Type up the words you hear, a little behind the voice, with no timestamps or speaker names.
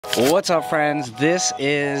What's up, friends? This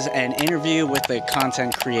is an interview with a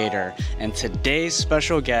content creator, and today's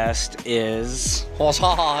special guest is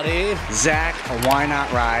Zach, Why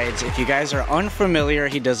Not Rides. If you guys are unfamiliar,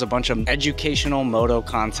 he does a bunch of educational moto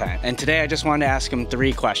content. And today I just wanted to ask him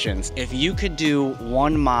 3 questions. If you could do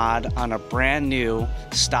one mod on a brand new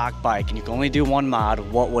stock bike, and you can only do one mod,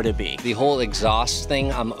 what would it be? The whole exhaust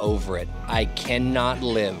thing, I'm over it. I cannot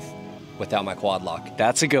live without my quad lock.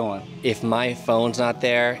 That's a good one. If my phone's not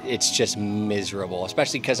there, it's just miserable,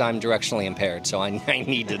 especially because I'm directionally impaired, so I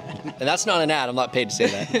need to. And that's not an ad, I'm not paid to say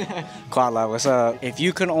that. Quad lock, what's up? If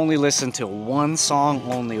you could only listen to one song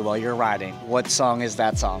only while you're riding, what song is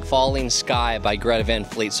that song? Falling Sky by Greta Van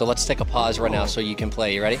Fleet. So let's take a pause right now so you can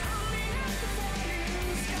play. You ready?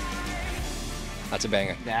 That's a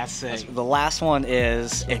banger. That's it. The last one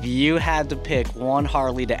is, if you had to pick one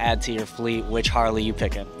Harley to add to your fleet, which Harley you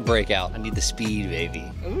picking? Breakout. I need the speed, baby.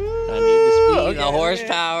 I need the speed, the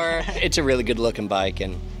horsepower. It's a really good looking bike,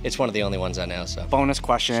 and it's one of the only ones I know, so. Bonus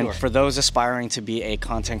question, Sure. for those aspiring to be a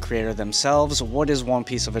content creator themselves, what is one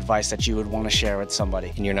piece of advice that you would want to share with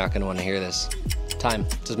somebody? And you're not gonna wanna hear this. Time.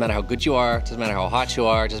 Doesn't matter how good you are, doesn't matter how hot you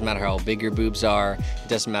are, doesn't matter how big your boobs are, it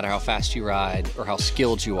doesn't matter how fast you ride or how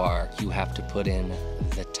skilled you are, you have to put in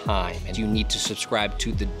the time. And you need to subscribe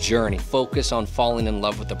to the journey. Focus on falling in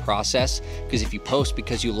love with the process, because if you post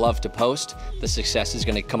because you love to post, the success is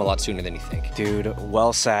gonna come a lot sooner than you think. Dude,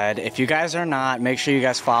 well said. If you guys are not, make sure you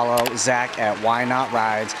guys follow Zach at Why Not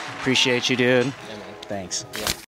Rides. Appreciate you, dude. Yeah, man. Thanks. Yeah.